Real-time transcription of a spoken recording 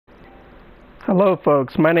Hello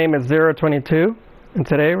folks, my name is XIII, and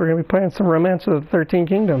today we're going to be playing some Romance of the 13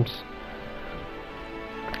 Kingdoms.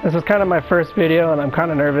 This is kind of my first video and I'm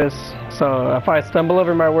kind of nervous, so if I stumble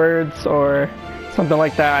over my words or something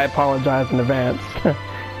like that, I apologize in advance.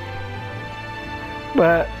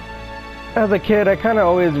 But as a kid, I kind of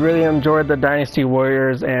always really enjoyed the Dynasty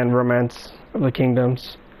Warriors and Romance of the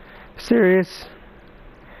Kingdoms series.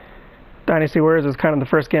 Dynasty Warriors was kind of the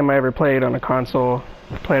first game I ever played on a console.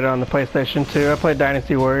 I played it on the PlayStation 2. I played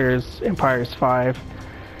Dynasty Warriors Empires 5.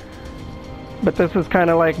 But this is kind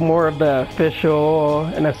of like more of the official,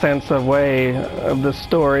 in a sense of way, of the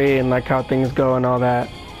story and like how things go and all that.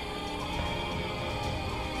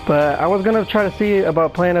 But I was going to try to see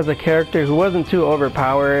about playing as a character who wasn't too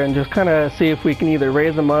overpowered and just kind of see if we can either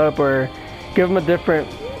raise them up or give them a different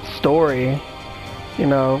story. You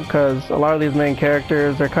know, because a lot of these main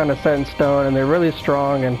characters are kind of set in stone and they're really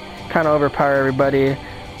strong and kind of overpower everybody.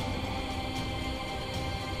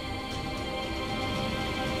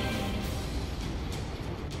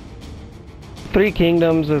 Three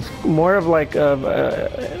Kingdoms is more of like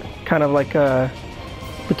a kind of like a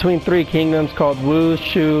between three kingdoms called Wu,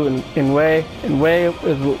 Shu, and Wei. And Wei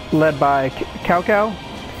is led by Cao Cao,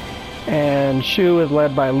 and Shu is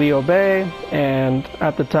led by Liu Bei, and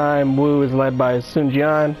at the time Wu is led by Sun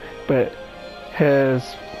Jian, but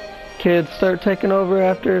his kids start taking over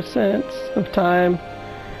after a sense of time,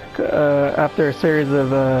 after a series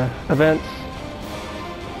of events.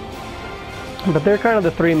 But they're kind of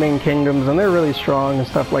the three main kingdoms, and they're really strong and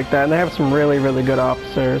stuff like that, and they have some really, really good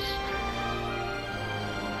officers.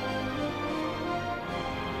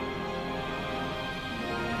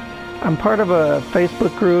 I'm part of a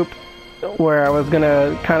Facebook group where I was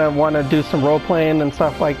gonna kind of want to do some role playing and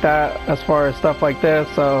stuff like that as far as stuff like this,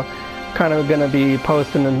 so kind of gonna be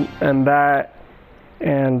posting in that,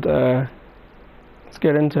 and let's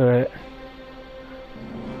get into it.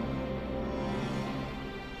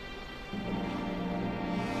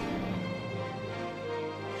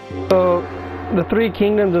 So the Three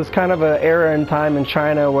Kingdoms is kind of an era in time in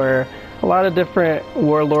China where a lot of different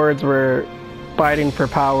warlords were fighting for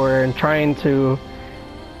power and trying to,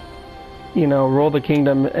 you know, rule the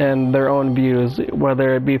kingdom in their own views,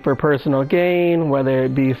 whether it be for personal gain, whether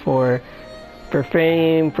it be for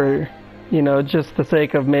fame, for, you know, just the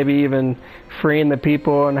sake of maybe even freeing the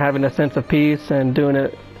people and having a sense of peace and doing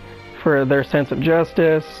it for their sense of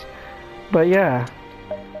justice. But yeah,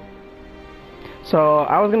 so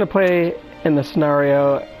I was going to play in the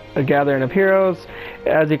scenario A Gathering of Heroes.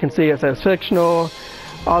 As you can see, it says fictional.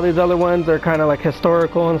 All these other ones are kind of like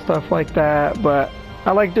historical and stuff like that, but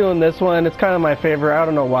I like doing this one. It's kind of my favorite. I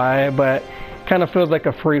don't know why, but it kind of feels like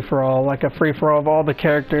a free-for-all, of all the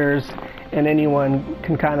characters, and anyone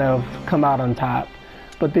can kind of come out on top.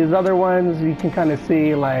 But these other ones, you can kind of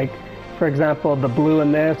see, like, for example, the blue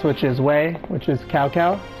in this, which is Wei, which is Cao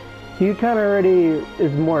Cao. He kind of already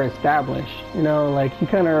is more established, you know, like he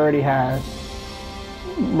kind of already has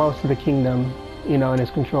most of the kingdom, you know, in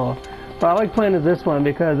his control. But I like playing as this one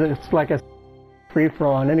because it's like a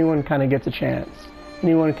free-for-all and anyone kind of gets a chance.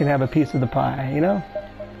 Anyone can have a piece of the pie, you know?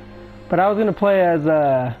 But I was going to play as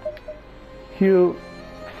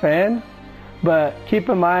XIII, but keep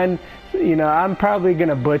in mind, you know, I'm probably going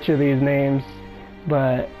to butcher these names,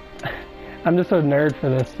 but I'm just a nerd for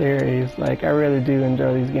this series. Like, I really do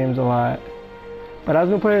enjoy these games a lot. But I was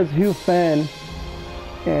going to play as XIII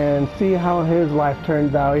and see how his life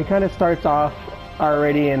turns out. He kind of starts off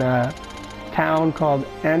already in a town called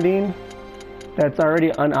Anding that's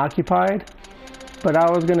already unoccupied, but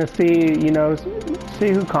I was gonna see, you know, see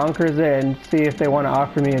who conquers it and see if they want to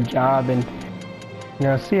offer me a job and, you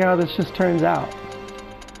know, see how this just turns out.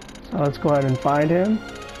 So let's go ahead and find him.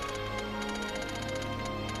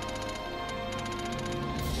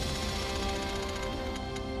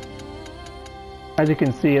 As you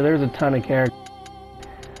can see, there's a ton of characters.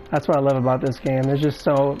 That's what I love about this game. There's just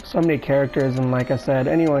so many characters, and like I said,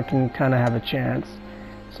 anyone can kind of have a chance.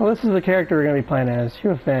 So this is the character we're going to be playing as,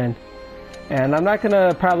 XIII. And I'm not going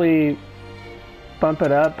to probably bump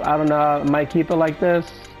it up. I don't know, I might keep it like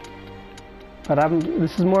this. But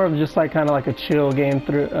this is more of just like kind of like a chill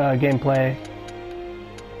gameplay.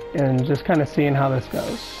 And just kind of seeing how this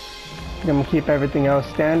goes. I'm going to keep everything else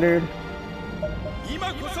standard.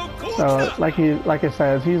 So like it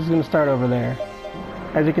says, he's going to start over there.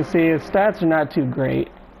 As you can see, his stats are not too great.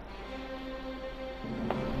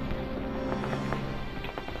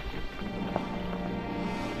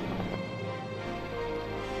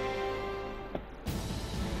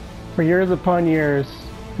 For years upon years,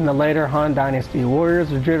 in the later Han Dynasty,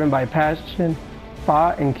 warriors were driven by passion,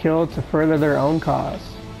 fought and killed to further their own cause.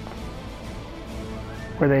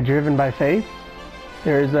 Were they driven by faith?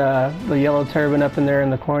 There's the yellow turban up in there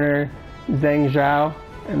in the corner, Zhang Zhao,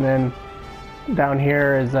 and then down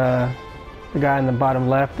here is the guy in the bottom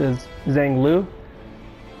left is Zhang Lu.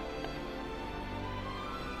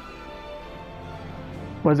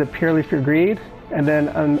 Was it purely for greed? And then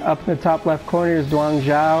up in the top left corner is Duang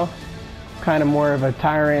Zhao, kind of more of a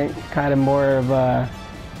tyrant, kind of more of a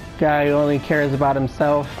guy who only cares about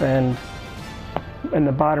himself. And in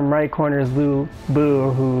the bottom right corner is Lu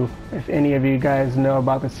Bu, who, if any of you guys know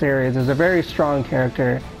about the series, is a very strong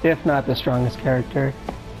character, if not the strongest character.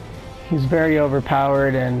 He's very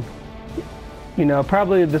overpowered and, you know,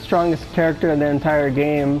 probably the strongest character in the entire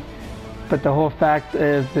game. But the whole fact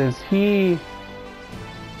is he's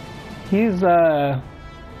a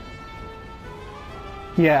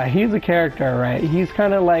character, right? He's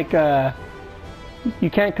kind of like you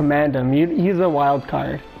can't command him. He's a wild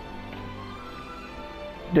card.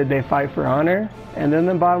 Did they fight for honor? And then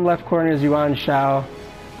the bottom left corner is Yuan Shao,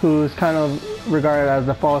 who's kind of regarded as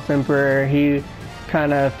the false emperor. He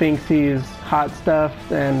kind of thinks he's hot stuff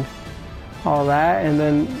and all that. And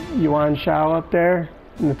then Yuan Shao up there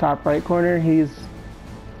in the top right corner, he's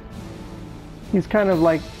kind of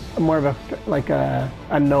like more of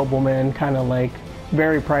a nobleman, kind of like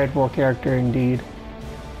very prideful character indeed.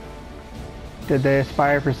 Did they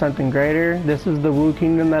aspire for something greater? This is the Wu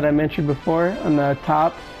Kingdom that I mentioned before. On the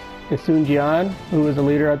top is Sun Jian, who was a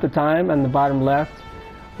leader at the time, and the bottom left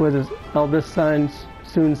was his eldest son,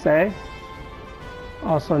 Sun Ce,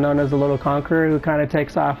 also known as the Little Conqueror, who kind of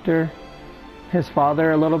takes after his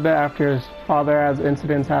father a little bit after his father has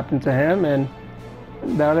incidents happen to him. And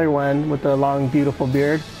the other one with the long, beautiful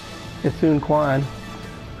beard is Sun Quan,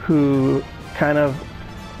 who kind of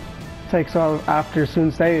takes off after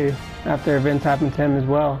Sun Ce after events happen to him as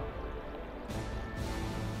well.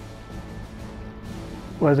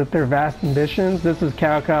 Was it their vast ambitions? This is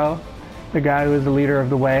Cao Cao, the guy who is the leader of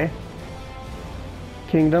the Wei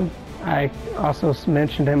Kingdom. I also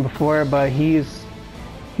mentioned him before, but he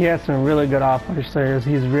has some really good officers.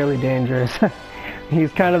 He's really dangerous.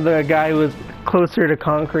 He's kind of the guy who was closer to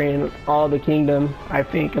conquering all the kingdom, I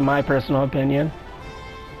think, in my personal opinion.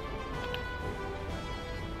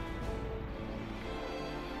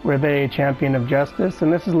 Were they a champion of justice?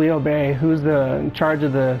 And this is Liu Bei, who's in charge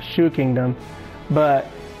of the Shu Kingdom, but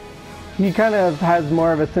he kind of has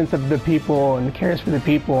more of a sense of the people and cares for the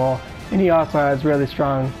people, and he also has really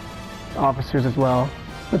strong officers as well.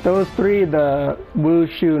 But those three, the Wu,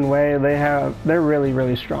 Shu, and Wei, they're really,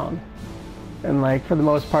 really strong. And like for the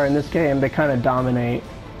most part in this game, they kind of dominate.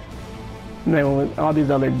 And then all these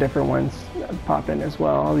other different ones pop in as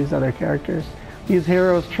well, all these other characters. These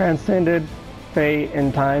heroes transcended fate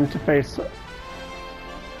and time to face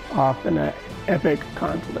off in an epic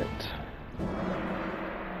conflict.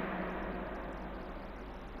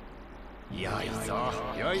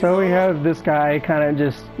 So we have this guy kind of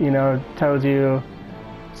just, you know, tells you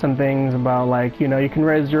some things about, like, you know, you can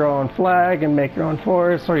raise your own flag and make your own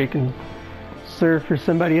force, or you can serve for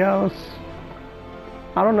somebody else.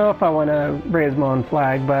 I don't know if I want to raise my own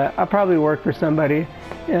flag, but I'll probably work for somebody.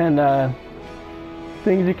 And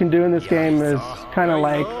things you can do in this game is kind of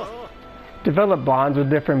like develop bonds with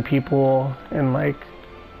different people, and like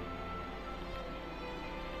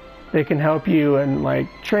they can help you in like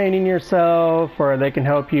training yourself, or they can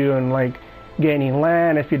help you in like gaining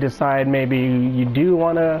land if you decide maybe you do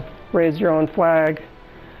want to raise your own flag.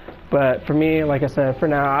 But for me, like I said, for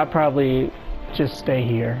now I'll probably just stay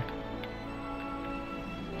here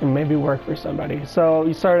and maybe work for somebody. So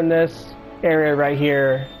you start in this area right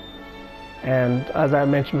here, and as I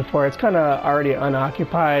mentioned before, it's kind of already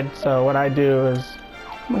unoccupied. So what I do is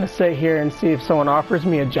I'm going to sit here and see if someone offers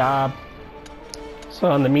me a job.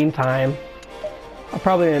 So in the meantime, I'll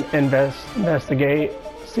probably investigate,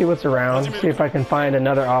 see what's around, see if I can find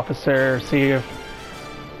another officer, see if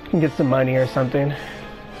I can get some money or something.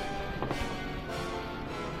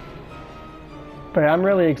 But I'm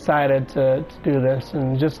really excited to do this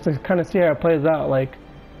and just to kind of see how it plays out. Like,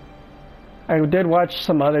 I did watch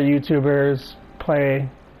some other YouTubers play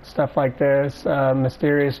stuff like this,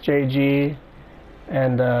 Mysterious JG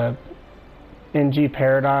and NG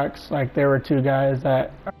Paradox. Like, there were two guys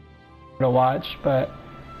that I to watch, but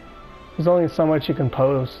there's only so much you can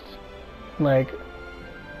post. Like,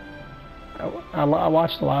 I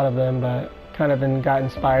watched a lot of them, but kind of got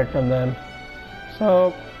inspired from them.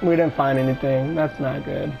 So we didn't find anything. That's not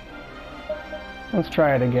good. Let's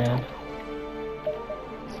try it again.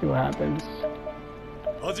 See what happens.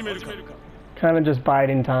 Kind of just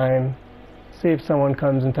biding time. See if someone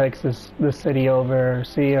comes and takes this city over, or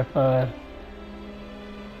see if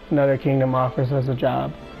another kingdom offers us a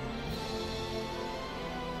job.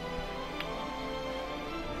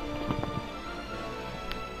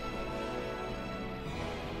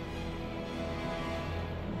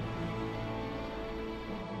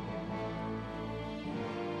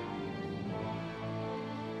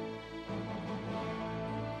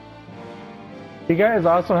 Do you guys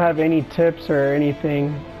also have any tips or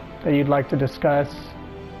anything that you'd like to discuss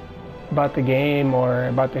about the game or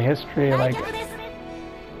about the history? Like,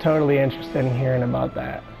 totally interested in hearing about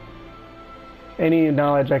that. Any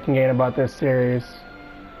knowledge I can gain about this series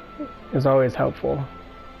is always helpful.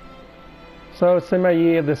 So,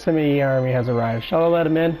 Sima-Yi of the Sima-Yi army has arrived. Shall I let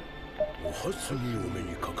him in?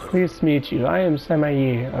 Pleased to meet you. I am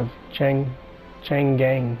Sima-Yi of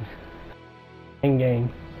Changgang.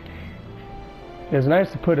 It is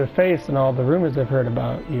nice to put a face on all the rumors I've heard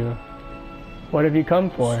about you. What have you come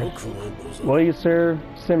for? Will you serve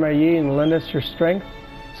Sima-Yi and lend us your strength?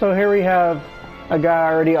 So here we have a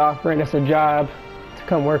guy already offering us a job to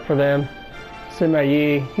come work for them.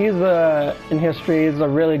 Sima-Yi, he's in history, he's a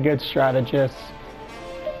really good strategist.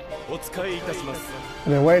 I've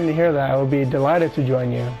been waiting to hear that. I will be delighted to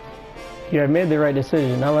join you. You have made the right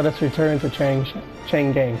decision. Now let us return to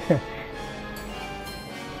Changgang.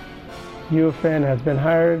 Yufan has been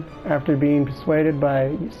hired after being persuaded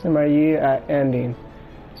by Sima-Yi at ending.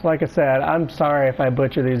 So like I said, I'm sorry if I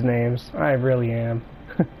butcher these names. I really am.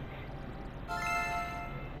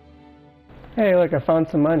 Hey, look, I found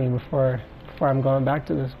some money before I'm going back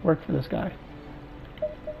to work for this guy.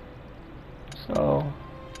 So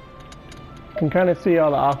you can kind of see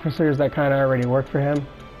all the officers that kind of already work for him.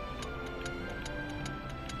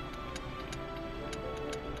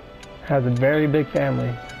 Has a very big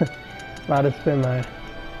family. A lot of Sima.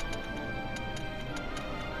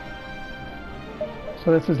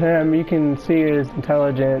 So this is him. You can see his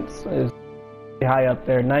intelligence is high up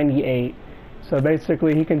there, 98. So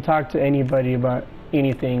basically he can talk to anybody about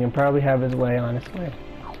anything and probably have his way, honestly.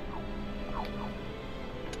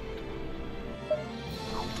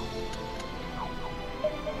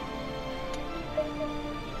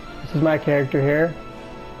 This is my character here.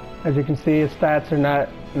 As you can see, his stats are not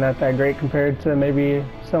that great compared to maybe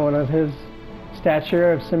someone of his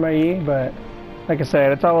stature of Sima-Yi, but like I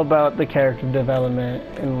said, it's all about the character development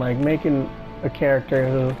and like making a character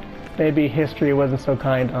who maybe history wasn't so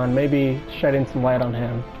kind on, maybe shedding some light on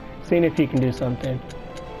him, seeing if he can do something.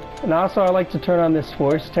 And also I like to turn on this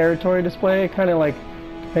forest territory display. It kind of like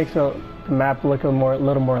makes the map look a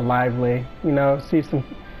little more lively, you know, see some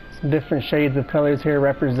different shades of colors here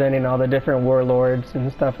representing all the different warlords and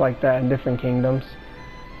stuff like that in different kingdoms.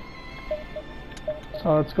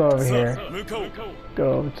 So let's go over here,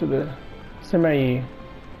 go to the Sima-Yi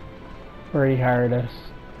where he hired us.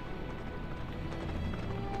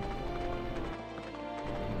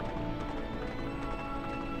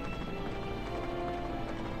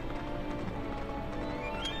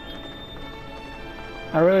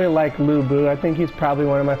 I really like Lu Bu. I think he's probably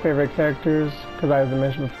one of my favorite characters because, as I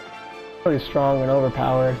mentioned before, really strong and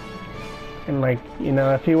overpowered. And like, you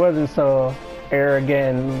know, if he wasn't so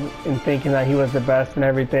arrogant and thinking that he was the best and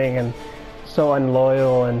everything and so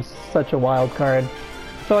unloyal and such a wild card,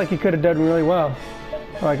 I feel like he could have done really well.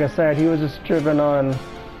 Like I said, he was just driven on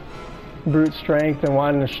brute strength and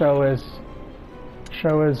wanting to show his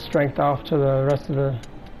strength off to the rest of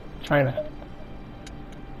China.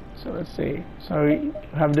 So let's see. So we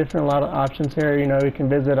have a lot of options here. You know, we can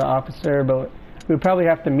visit an officer, but we probably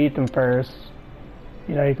have to meet them first.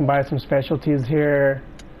 You know, you can buy some specialties here.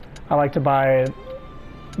 I like to buy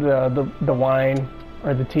the wine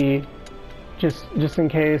or the tea, just in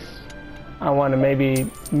case I want to maybe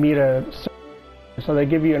meet so they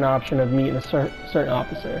give you an option of meeting a certain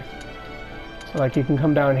officer. So like you can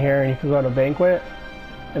come down here and you can go to a banquet.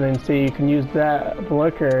 And then see, you can use that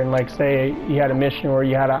liquor and like say you had a mission where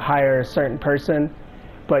you had to hire a certain person,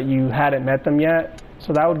 but you hadn't met them yet.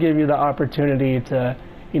 So that would give you the opportunity to,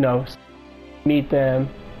 you know, meet them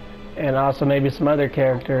and also maybe some other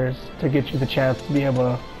characters to get you the chance to be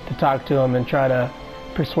able to talk to them and try to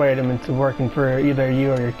persuade them into working for either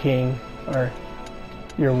you or your king or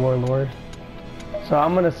your warlord. So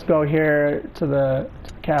I'm gonna go here to the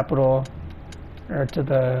capital or to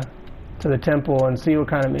the temple and see what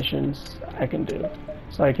kind of missions I can do.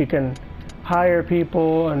 So like you can hire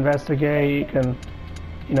people, investigate, you can,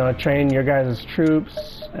 you know, train your guys'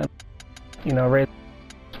 troops, and, you know, raise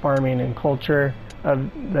farming and culture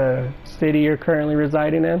of the city you're currently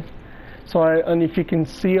residing in. So and if you can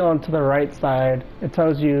see onto the right side, it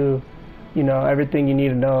tells you, you know, everything you need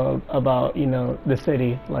to know about, you know, the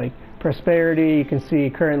city. Like prosperity, you can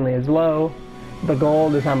see currently is low. The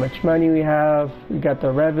gold is how much money we have. We got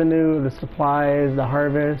the revenue, the supplies, the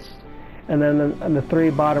harvest, and then the three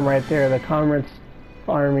bottom right there, the commerce,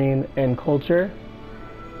 farming, and culture.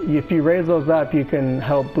 If you raise those up, you can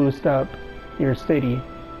help boost up your city.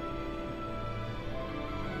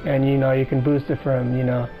 And you know, you can boost it from, you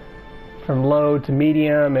know, from low to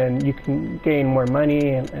medium, and you can gain more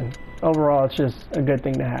money and overall it's just a good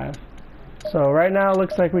thing to have. So right now it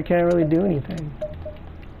looks like we can't really do anything.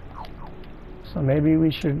 So maybe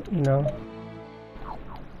we should, you know,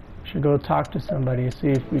 should go talk to somebody, see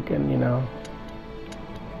if we can, you know,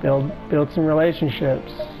 build some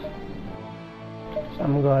relationships. So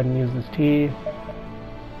I'm gonna go ahead and use this tea.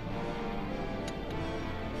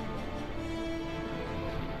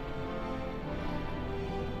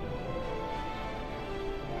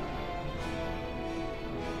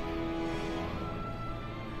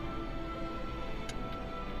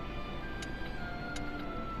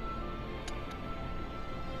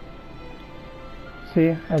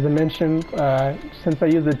 See, as I mentioned, since I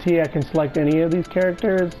use the T, I can select any of these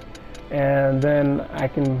characters, and then I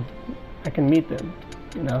can meet them,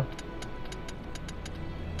 you know.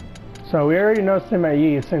 So we already know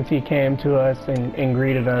Sima-Yi since he came to us and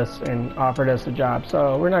greeted us and offered us a job,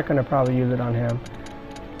 so we're not going to probably use it on him.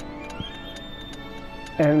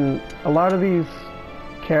 And a lot of these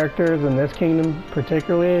characters in this kingdom,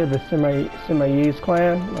 particularly the Sima-Yi's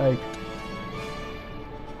clan, like,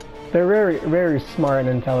 they're very, very smart and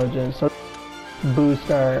intelligent, so boost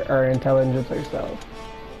our intelligence ourselves.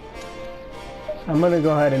 So I'm gonna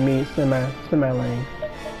go ahead and meet Sima Lang.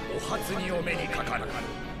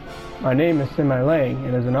 My name is Sima Lang.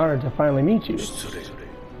 It is an honor to finally meet you.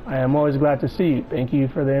 I am always glad to see you. Thank you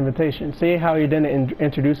for the invitation. See how he didn't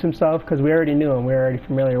introduce himself? Because we already knew him. We were already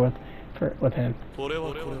familiar with him.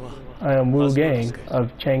 I am Wu Gang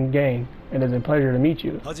of Chang Gang. It is a pleasure to meet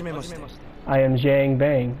you. I am Zhang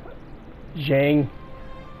Bang. Zhang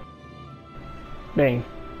Bang,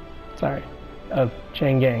 sorry, of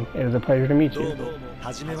Chang Gang. It is a pleasure to meet you.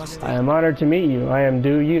 I am honored to meet you. I am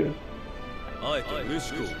Du Yu. I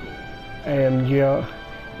am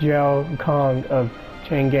Jiao Kong of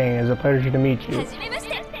Chang Gang. It is a pleasure to meet you.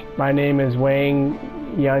 My name is Wang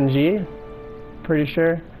Yanji. Pretty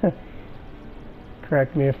sure.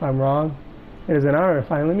 Correct me if I'm wrong. It is an honor to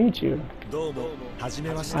finally meet you.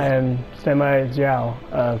 I am Sima Jiao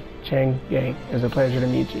of Chang Gang. It is a pleasure to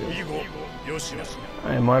meet you.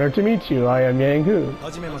 I am honored to meet you. I am Yang Hu.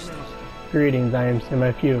 Greetings, I am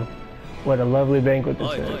Sima Fu. What a lovely banquet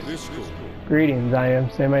this is. Greetings, I am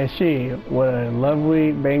Sima Shi. What a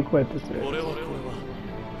lovely banquet this is.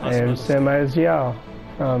 I am Sima Jiao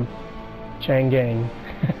from Chang Gang.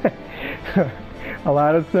 A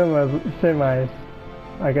lot of Simais,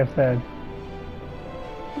 like I said.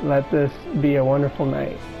 Let this be a wonderful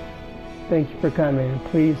night. Thank you for coming.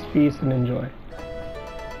 Please feast and enjoy.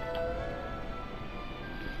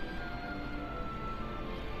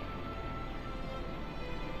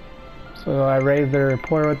 So I raised their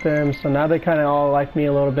rapport with them, so now they kind of all like me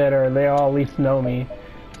a little bit, or they all at least know me.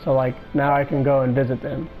 So like now I can go and visit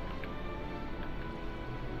them.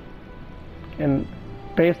 And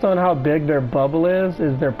based on how big their bubble is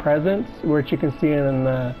their presence, which you can see in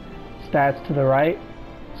the stats to the right.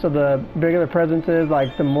 So the bigger the presence is,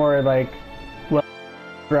 like the more like well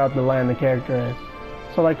throughout the land the character is.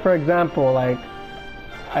 So like for example, like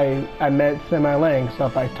I met Sima Lang, so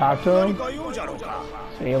if I talk to him,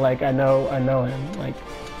 see, like I know him. Like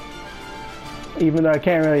even though I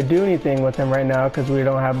can't really do anything with him right now because we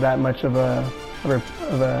don't have that much of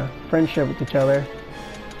a friendship with each other.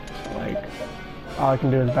 So like all I can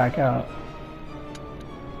do is back out.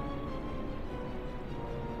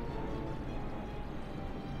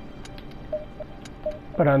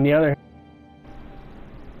 But on the other hand,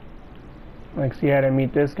 like see how to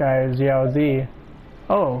meet this guy, Xiao Z.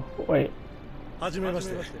 Oh, wait.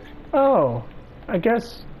 Oh, I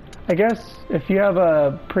guess if you have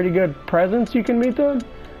a pretty good presence you can meet them.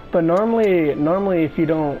 But normally if you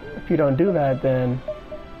don't do that, then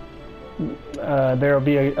there'll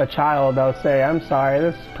be a child that'll say, I'm sorry,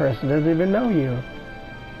 this person doesn't even know you.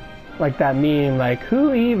 Like that meme, like,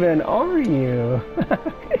 who even are you?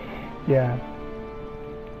 Yeah.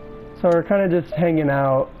 So we're kind of just hanging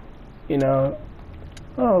out, you know.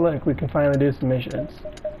 Oh look, we can finally do some missions.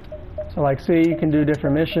 So like see, you can do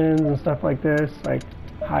different missions and stuff like this, like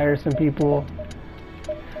hire some people.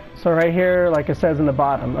 So right here, like it says in the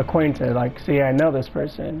bottom, acquainted, like see, I know this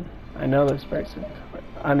person. I know this person.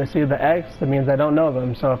 And I see the X, that means I don't know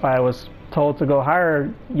them. So if I was told to go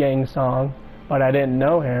hire Yang Song, but I didn't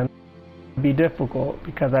know him, it'd be difficult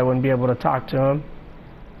because I wouldn't be able to talk to him.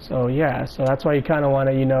 So yeah, so that's why you kind of want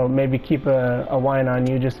to, you know, maybe keep a wine on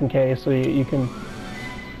you just in case, so you can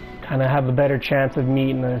kind of have a better chance of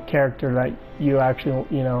meeting the character that you actually,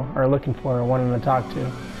 you know, are looking for or wanting to talk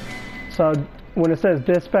to. So when it says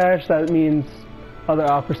dispatch, that means other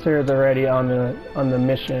officers are already on the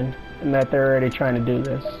mission and that they're already trying to do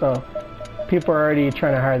this. So people are already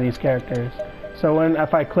trying to hire these characters. So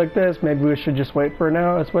if I click this, maybe we should just wait for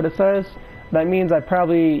now, that's what it says. That means I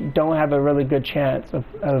probably don't have a really good chance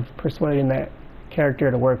of persuading that character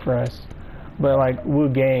to work for us. But like Wu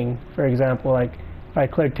Gang, for example, like if I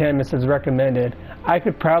clicked him, it says recommended. I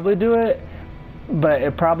could probably do it, but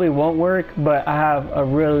it probably won't work, but I have a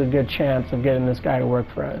really good chance of getting this guy to work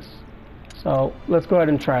for us. So let's go ahead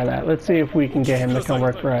and try that. Let's see if we can get him to come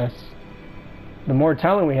work for us. The more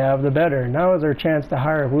talent we have, the better. Now is our chance to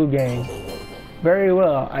hire Wu Gang. Very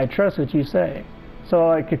well, I trust what you say. So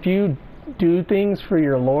like if you do things for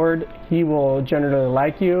your lord, he will generally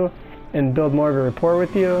like you and build more of a rapport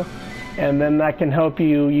with you, and then that can help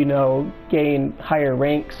you, you know, gain higher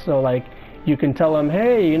ranks. So like you can tell him,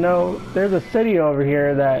 hey, you know, there's a city over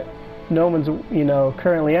here that no one's, you know,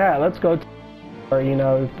 currently at. Let's go to, or you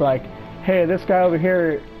know, like, hey, this guy over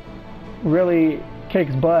here really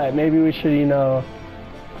kicks butt. Maybe we should, you know,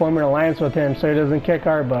 form an alliance with him so he doesn't kick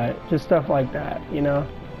our butt. Just stuff like that, you know.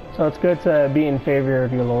 So it's good to be in favor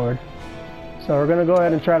of your lord. So we're gonna go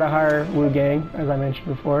ahead and try to hire Wu Gang, as I mentioned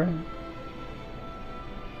before.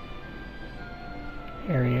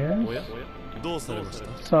 Here he is.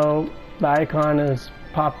 So the icon is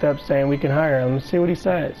popped up saying we can hire him. Let's see what he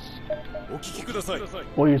says.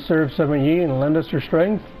 Will you serve Seven Yi and lend us your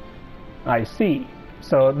strength? I see.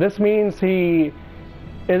 So this means he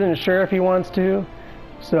isn't sure if he wants to.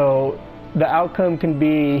 So the outcome can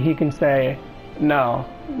be he can say, no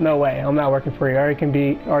way, I'm not working for you. Or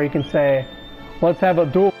he can say, let's have a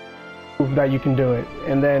duel that you can do it.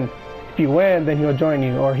 And then if you win, then he'll join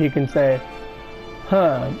you. Or he can say,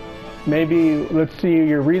 huh, maybe let's see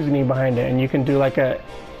your reasoning behind it. And you can do like a,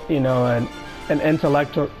 you know, an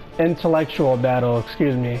intellectual battle,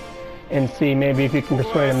 excuse me, and see maybe if you can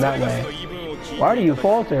persuade him that way. Why do you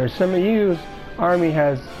falter? Some of you's army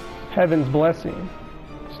has heaven's blessing.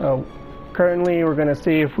 So currently we're going to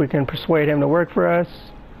see if we can persuade him to work for us.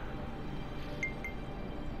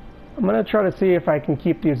 I'm going to try to see if I can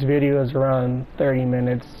keep these videos around 30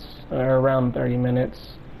 minutes, or around 30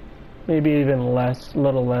 minutes. Maybe even less, a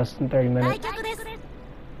little less than 30 minutes.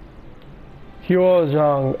 Huo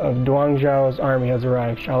Zhang of Duangzhao's army has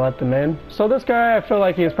arrived. Shall I let them in? So this guy, I feel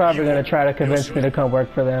like he's probably going to try to convince me to come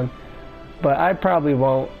work for them. But I probably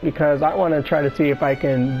won't, because I want to try to see if I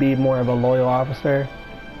can be more of a loyal officer.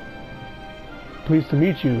 Pleased to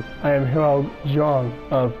meet you. I am Huo Zhang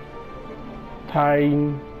of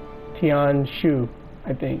Tianshu,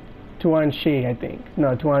 I think. Tuanxi, I think.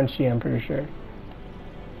 No, Tuanxi, I'm pretty sure.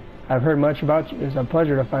 I've heard much about you. It's a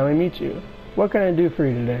pleasure to finally meet you. What can I do for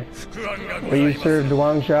you today? Will you serve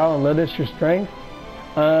Duangzhao and lend us your strength?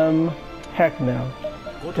 Heck no.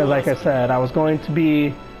 Because like I said, I was going to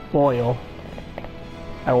be loyal.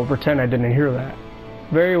 I will pretend I didn't hear that.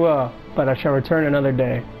 Very well, but I shall return another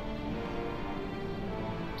day.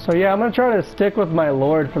 So yeah, I'm going to try to stick with my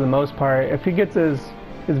lord for the most part. If he gets his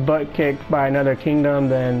butt kicked by another kingdom,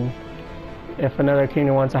 then if another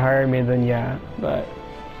kingdom wants to hire me, then yeah. But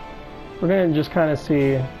we're going to just kind of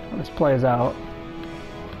see how this plays out.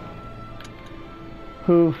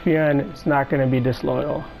 Hu Fian is not going to be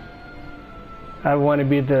disloyal. I want to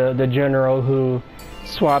be the general who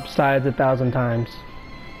swaps sides 1,000 times.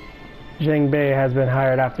 Zheng Bei has been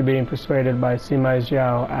hired after being persuaded by Sima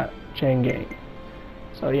Zhao at Chang'an.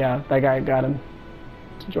 So yeah, that guy got him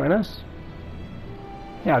to join us.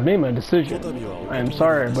 Yeah, I've made my decision. I am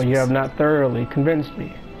sorry, but you have not thoroughly convinced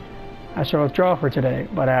me. I shall withdraw for today,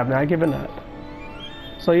 but I have not given up.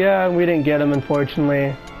 So yeah, we didn't get him,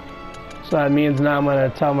 unfortunately. So that means now I'm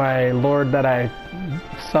going to tell my lord that I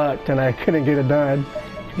sucked and I couldn't get it done.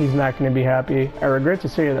 He's not going to be happy. I regret to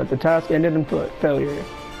say that the task ended in failure.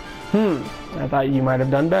 I thought you might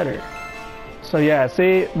have done better. So yeah,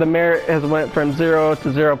 see, the merit has went from 0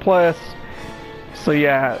 to 0 plus. So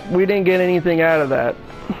yeah, we didn't get anything out of that.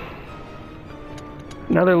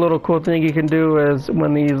 Another little cool thing you can do is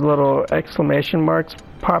when these little exclamation marks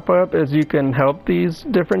pop up is you can help these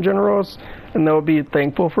different generals and they'll be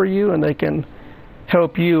thankful for you and they can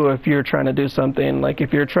help you if you're trying to do something. Like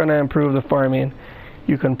if you're trying to improve the farming,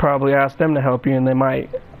 you can probably ask them to help you and they might.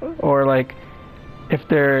 Or like if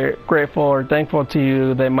they're grateful or thankful to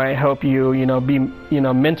you, they might help you,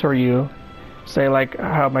 mentor you. Say like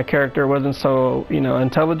how my character wasn't so,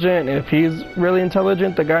 intelligent. If he's really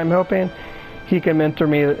intelligent, the guy I'm helping, he can mentor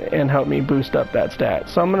me and help me boost up that stat.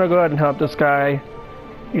 So I'm gonna go ahead and help this guy,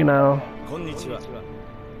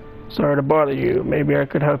 Sorry to bother you. Maybe I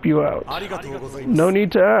could help you out. No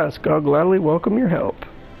need to ask. I'll gladly welcome your help.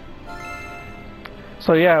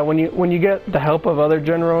 So yeah, when you get the help of other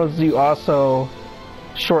generals, you also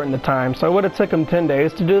shorten the time. So it would have took him 10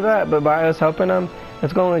 days to do that, but by us helping him,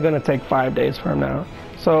 it's only going to take 5 days for him now.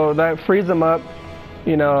 So that frees him up,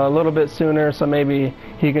 you know, a little bit sooner, so maybe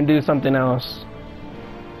he can do something else.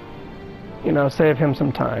 You know, save him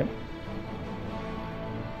some time.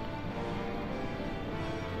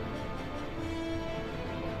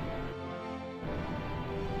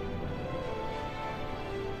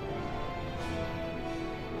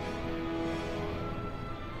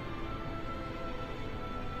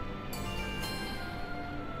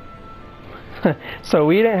 So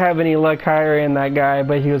we didn't have any luck hiring that guy,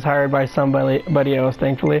 but he was hired by somebody else,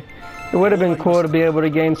 thankfully. It would have been cool to be able to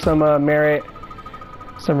gain some merit,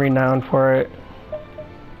 some renown for it.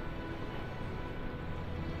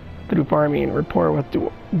 Through farming, rapport with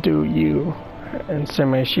do you, and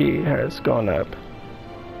Semeshi has gone up.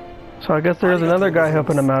 So I guess there's another guy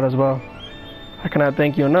helping him out as well. I cannot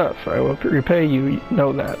thank you enough. I will repay you, you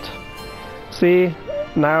know that. See,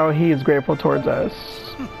 now he is grateful towards us.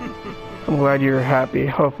 I'm glad you're happy.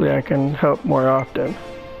 Hopefully I can help more often.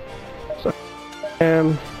 So,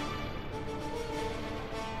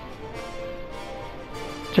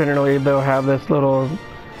 generally they'll have this little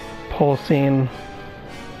pulsing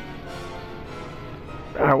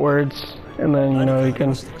outwards, and then, you know, you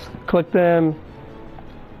can click them,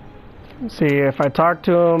 see if I talk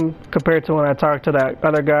to him compared to when I talked to that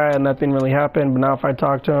other guy and nothing really happened. But now if I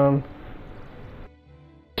talk to him,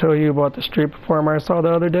 tell you about the street performer I saw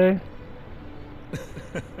the other day.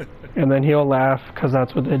 And then he'll laugh, because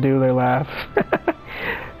that's what they do, they laugh.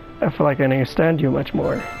 I feel like I understand you much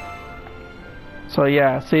more. So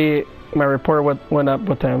yeah, see, my rapport went up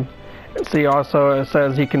with him. See, also it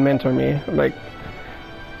says he can mentor me. Like,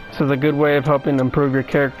 this is a good way of helping improve your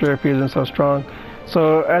character if he isn't so strong.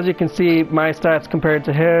 So as you can see, my stats compared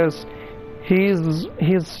to his,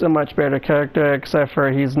 he's a much better character, except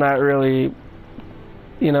for he's not really,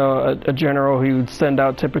 you know, a general who would send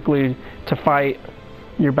out typically to fight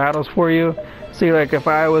your battles for you. See, like, if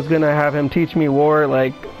I was gonna have him teach me war,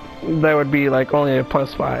 like, that would be like only a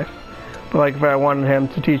 +5. But like, if I wanted him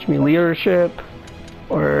to teach me leadership,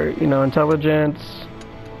 or, you know, intelligence,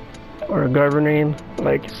 or governing,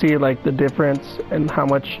 like, see, like, the difference and how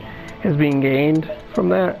much is being gained from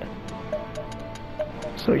that.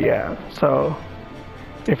 So yeah, so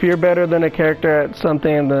if you're better than a character at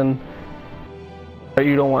something, then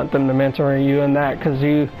you don't want them to mentor you in that, because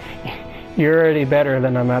you're already better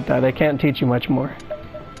than them at that. They can't teach you much more.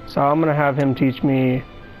 So I'm gonna have him teach me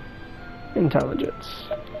intelligence.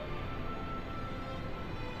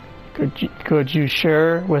 Could you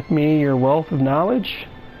share with me your wealth of knowledge?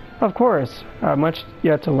 Of course, I have much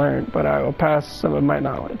yet to learn, but I will pass some of my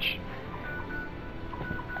knowledge.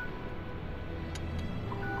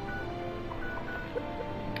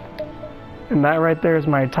 And that right there is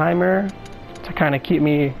my timer to kind of keep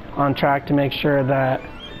me on track, to make sure that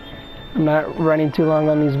I'm not running too long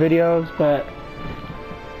on these videos. But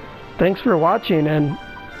thanks for watching, and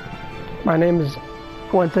my name is,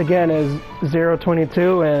 once again, is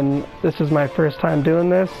XIII, and this is my first time doing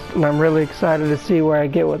this, and I'm really excited to see where I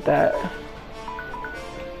get with that.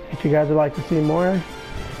 If you guys would like to see more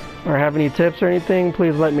or have any tips or anything,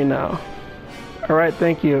 please let me know. Alright,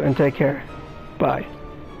 thank you and take care. Bye.